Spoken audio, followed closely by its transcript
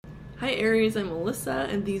Hi Aries, I'm Melissa,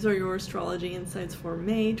 and these are your astrology insights for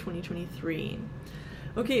May 2023.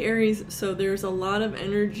 Okay Aries, so there's a lot of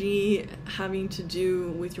energy having to do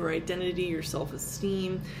with your identity, your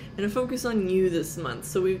self-esteem, and a focus on you this month.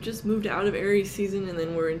 So we've just moved out of Aries season and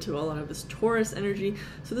then we're into a lot of this Taurus energy.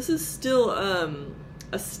 So this is still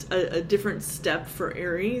a different step for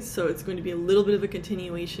Aries, so it's going to be a little bit of a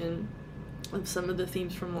continuation of some of the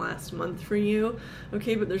themes from last month for you,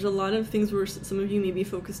 okay? But there's a lot of things where some of you may be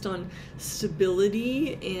focused on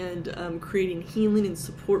stability and creating healing and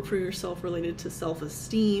support for yourself related to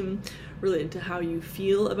self-esteem, related to how you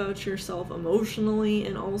feel about yourself emotionally,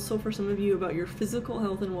 and also for some of you about your physical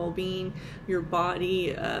health and well-being, your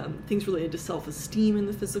body, things related to self-esteem in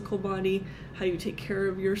the physical body, how you take care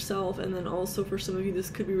of yourself, and then also for some of you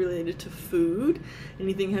this could be related to food,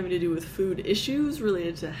 anything having to do with food issues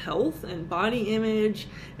related to health and body image,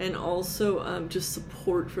 and also just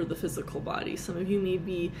support for the physical body. Some of you may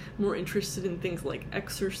be more interested in things like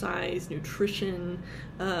exercise, nutrition,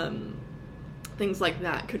 things like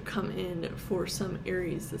that could come in for some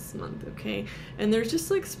Aries this month, okay? And there's just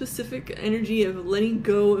like specific energy of letting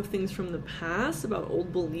go of things from the past, about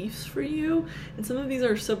old beliefs for you, and some of these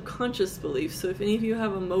are subconscious beliefs. So if any of you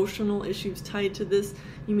have emotional issues tied to this,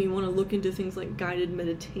 you may want to look into things like guided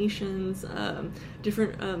meditations,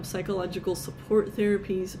 different psychological support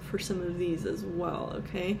therapies for some of these as well,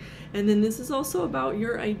 okay? And then this is also about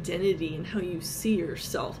your identity and how you see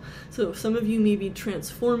yourself. So some of you may be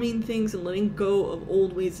transforming things and letting go of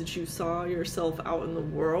old ways that you saw yourself out in the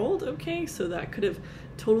world, okay? So that could have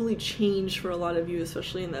totally changed for a lot of you,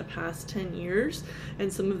 especially in the past 10 years.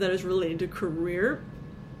 And some of that is related to career,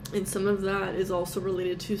 and some of that is also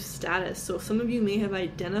related to status. So some of you may have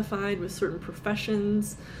identified with certain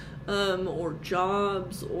professions or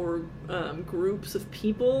jobs or groups of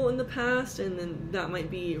people in the past, and then that might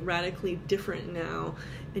be radically different now,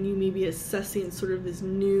 and you may be assessing sort of this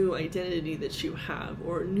new identity that you have,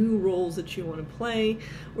 or new roles that you want to play,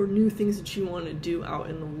 or new things that you want to do out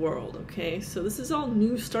in the world, okay? So this is all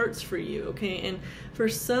new starts for you, okay? And for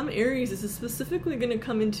some Aries, this is specifically going to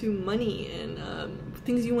come into money and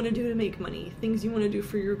things you want to do to make money, things you want to do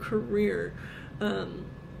for your career.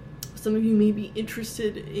 Some of you may be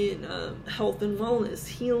interested in health and wellness,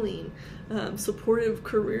 healing, supportive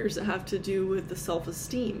careers that have to do with the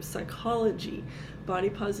self-esteem, psychology, body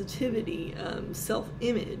positivity,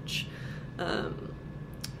 self-image.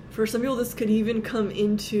 For some people, this could even come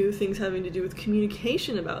into things having to do with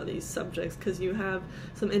communication about these subjects, because you have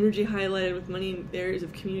some energy highlighted with money in areas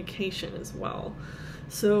of communication as well.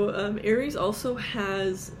 So Aries also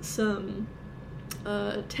has some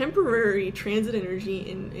temporary transit energy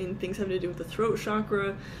in things having to do with the throat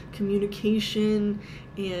chakra, communication,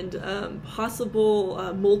 and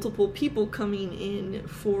possible multiple people coming in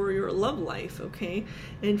for your love life, okay?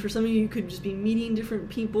 And for some of you, you could just be meeting different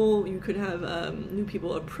people. You could have new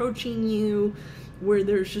people approaching you, where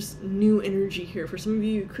there's just new energy here. For some of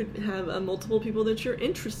you, you could have multiple people that you're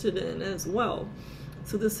interested in as well.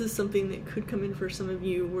 So this is something that could come in for some of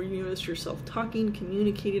you, where you notice yourself talking,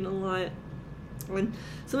 communicating a lot. And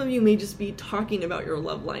some of you may just be talking about your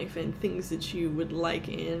love life and things that you would like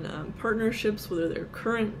in partnerships, whether they're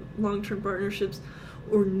current long-term partnerships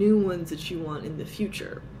or new ones that you want in the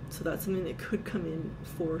future. So that's something that could come in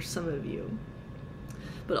for some of you.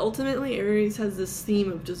 But ultimately, Aries has this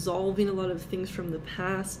theme of dissolving a lot of things from the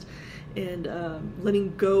past and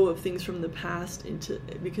letting go of things from the past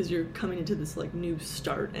because you're coming into this like new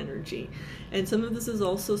start energy. And some of this is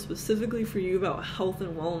also specifically for you about health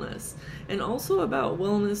and wellness, and also about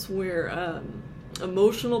wellness where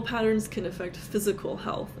emotional patterns can affect physical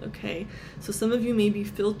health, okay? So some of you may be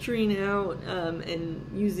filtering out and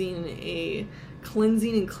using a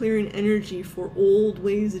cleansing and clearing energy for old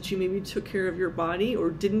ways that you maybe took care of your body or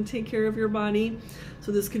didn't take care of your body.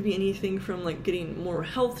 So this could be anything from like getting more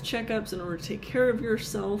health checkups in order to take care of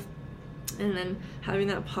yourself, and then having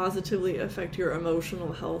that positively affect your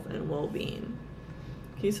emotional health and well-being.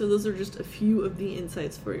 Okay, so those are just a few of the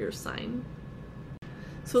insights for your sign.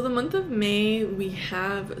 So the month of May, we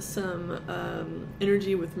have some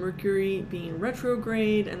energy with Mercury being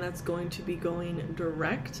retrograde, and that's going to be going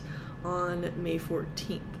direct on May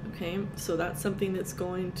 14th, okay? So that's something that's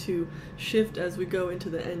going to shift as we go into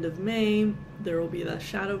the end of May. There will be that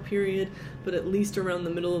shadow period, but at least around the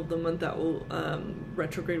middle of the month, that will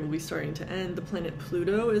retrograde will be starting to end. The planet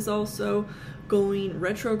Pluto is also going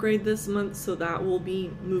retrograde this month, so that will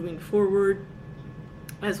be moving forward.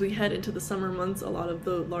 As we head into the summer months, a lot of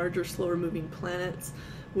the larger, slower moving planets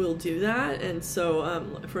will do that. And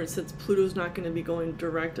so, for instance, Pluto's not going to be going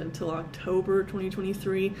direct until October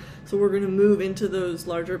 2023. So we're going to move into those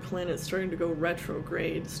larger planets starting to go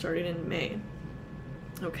retrograde starting in May.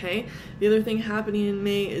 Okay, the other thing happening in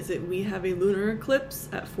May is that we have a lunar eclipse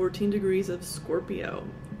at 14 degrees of Scorpio.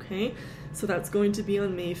 Okay, so that's going to be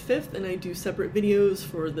on May 5th, and I do separate videos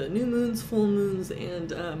for the new moons, full moons,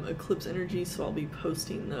 and eclipse energy, so I'll be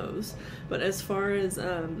posting those. But as far as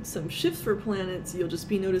some shifts for planets, you'll just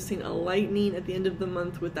be noticing a lightening at the end of the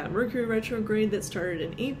month with that Mercury retrograde that started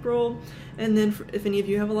in April. And then if any of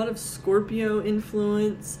you have a lot of Scorpio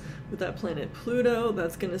influence with that planet Pluto,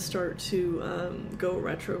 that's going to start to go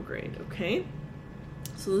retrograde, okay?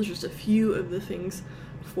 So those are just a few of the things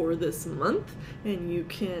for this month, and you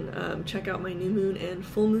can check out my new moon and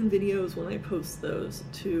full moon videos when I post those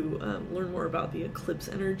to learn more about the eclipse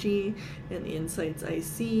energy and the insights I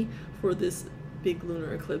see for this big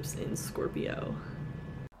lunar eclipse in Scorpio.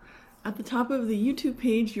 At the top of the YouTube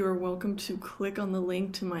page, you are welcome to click on the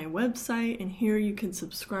link to my website, and here you can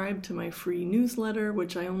subscribe to my free newsletter,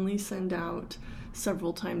 which I only send out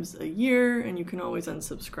several times a year, and you can always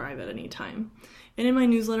unsubscribe at any time. And in my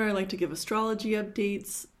newsletter, I like to give astrology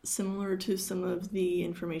updates similar to some of the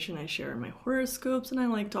information I share in my horoscopes, and I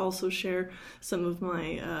like to also share some of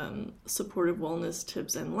my supportive wellness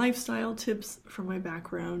tips and lifestyle tips from my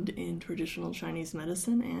background in traditional Chinese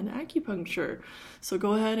medicine and acupuncture. So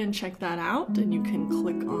go ahead and check that out, and you can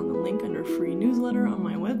click on the link under free newsletter on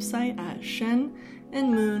my website at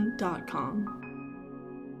shenandmoon.com.